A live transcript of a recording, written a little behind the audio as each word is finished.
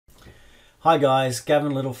Hi guys,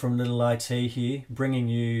 Gavin Little from Little IT here, bringing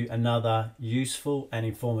you another useful and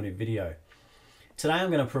informative video. Today I'm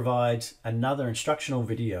going to provide another instructional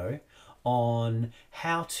video on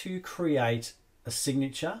how to create a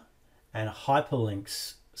signature and a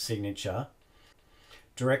hyperlinks signature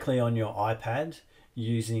directly on your iPad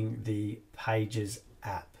using the Pages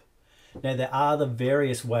app. Now there are the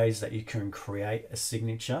various ways that you can create a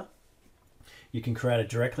signature. You can create it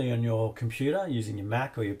directly on your computer using your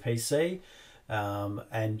Mac or your PC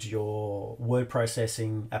and your word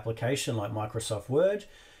processing application like Microsoft Word.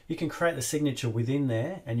 You can create the signature within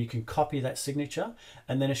there and you can copy that signature,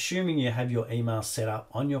 and then assuming you have your email set up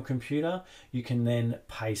on your computer, you can then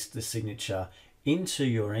paste the signature into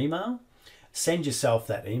your email, send yourself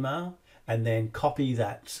that email, and then copy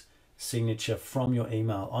that signature from your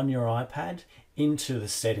email on your iPad into the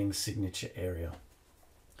settings signature area.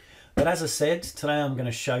 But as I said, today I'm going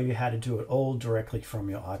to show you how to do it all directly from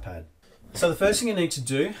your iPad. So the first thing you need to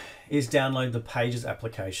do is download the Pages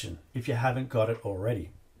application if you haven't got it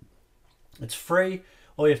already. It's free.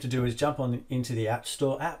 All you have to do is jump into the App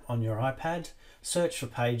Store app on your iPad, search for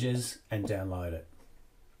Pages and download it.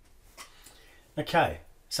 Okay,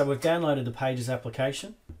 so we've downloaded the Pages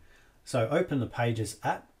application. So open the Pages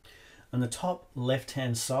app. On the top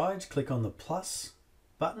left-hand side, click on the plus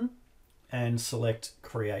button and select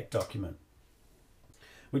Create Document.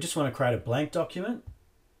 We just want to create a blank document.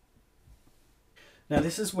 Now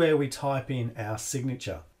this is where we type in our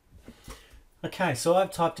signature. Okay, so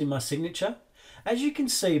I've typed in my signature. As you can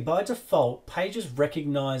see, by default, Pages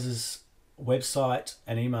recognizes website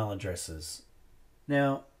and email addresses.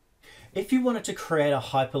 Now, if you wanted to create a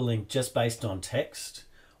hyperlink just based on text,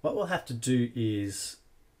 what we'll have to do is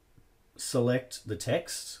select the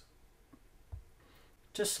text.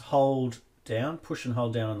 Just hold down, push and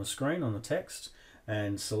hold down on the screen on the text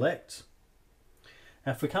and select.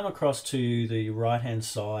 Now if we come across to the right hand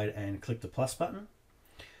side and click the plus button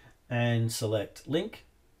and select link,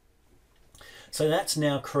 so that's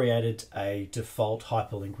now created a default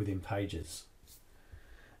hyperlink within Pages.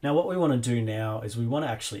 Now what we want to do now is we want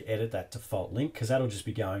to actually edit that default link, because that'll just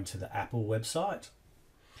be going to the Apple website.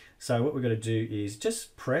 So what we're going to do is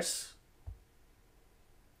just press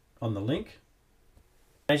on the link.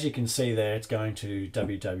 As you can see there, it's going to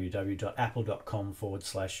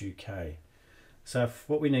www.apple.com/UK. So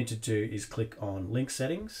what we need to do is click on link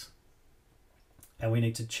settings, and we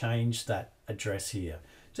need to change that address here.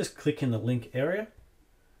 Just click in the link area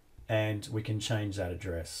and we can change that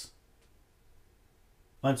address.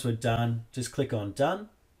 Once we're done, just click on done.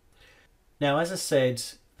 Now, as I said,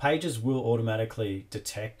 Pages will automatically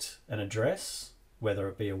detect an address, whether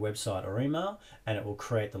it be a website or email, and it will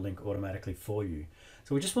create the link automatically for you.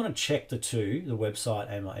 So we just want to check the two, the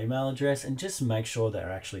website and my email address, and just make sure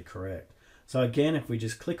they're actually correct. So again, if we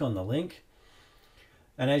just click on the link,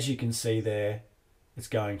 and as you can see there, it's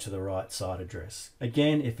going to the right site address.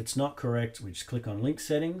 Again, if it's not correct, we just click on link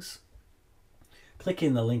settings, click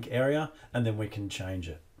in the link area, and then we can change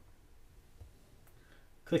it.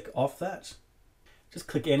 Click off that. Just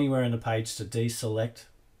click anywhere in the page to deselect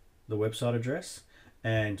the website address,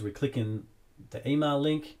 and we click in the email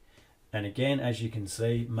link, and again, as you can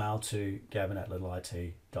see, mail to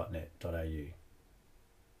gavin@littlit.net.au.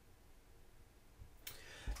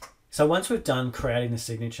 So once we've done creating the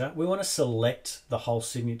signature, we want to select the whole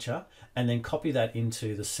signature and then copy that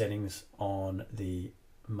into the settings on the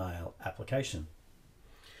mail application.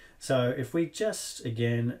 So if we just,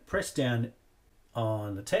 again, press down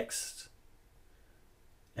on the text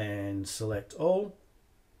and select all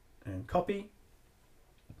and copy.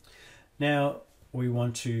 Now we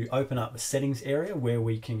want to open up the settings area where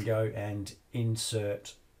we can go and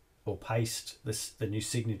insert or paste the new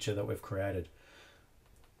signature that we've created.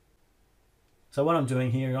 So what I'm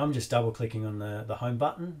doing here, I'm just double clicking on the home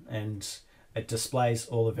button and it displays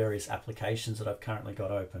all the various applications that I've currently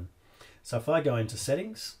got open. So if I go into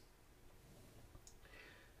settings,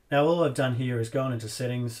 now all I've done here is gone into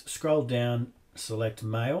settings, scroll down, select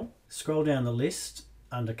mail, scroll down the list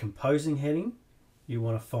under composing heading, you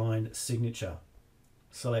want to find signature.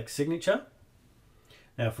 Select signature.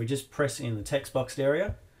 Now if we just press in the text box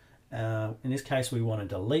area, in this case we want to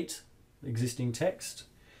delete the existing text.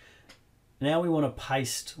 Now we want to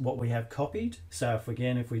paste what we have copied. So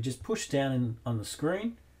if we just push down on the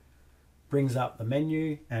screen, brings up the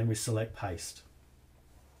menu and we select paste.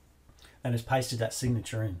 And it's pasted that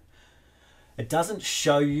signature in. It doesn't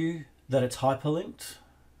show you that it's hyperlinked,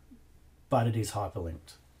 but it is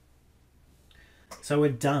hyperlinked. So we're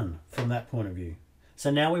done from that point of view. So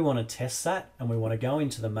now we want to test that, and we want to go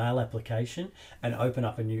into the mail application and open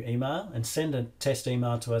up a new email and send a test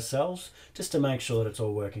email to ourselves just to make sure that it's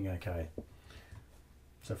all working okay.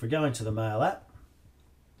 So if we go into the Mail app,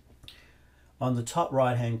 on the top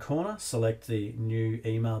right hand corner, select the new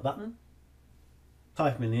email button,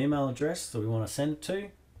 type in the email address that we want to send it to,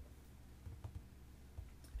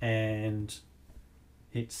 and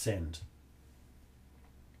hit send.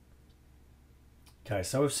 Okay,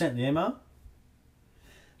 so we've sent the email.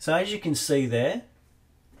 So as you can see there,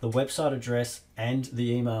 the website address and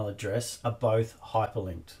the email address are both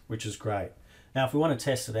hyperlinked, which is great. Now, if we want to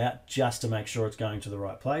test it out just to make sure it's going to the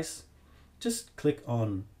right place, just click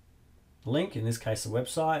on link, in this case the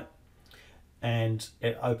website, and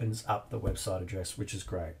it opens up the website address, which is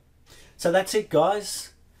great. So that's it,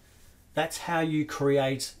 guys. That's how you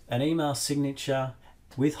create an email signature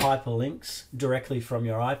with hyperlinks directly from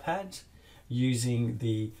your iPad using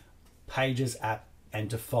the Pages app and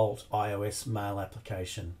default iOS mail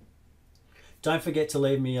application. Don't forget to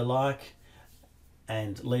leave me a like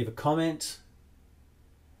and leave a comment,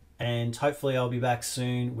 and hopefully I'll be back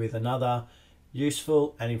soon with another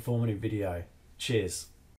useful and informative video. Cheers.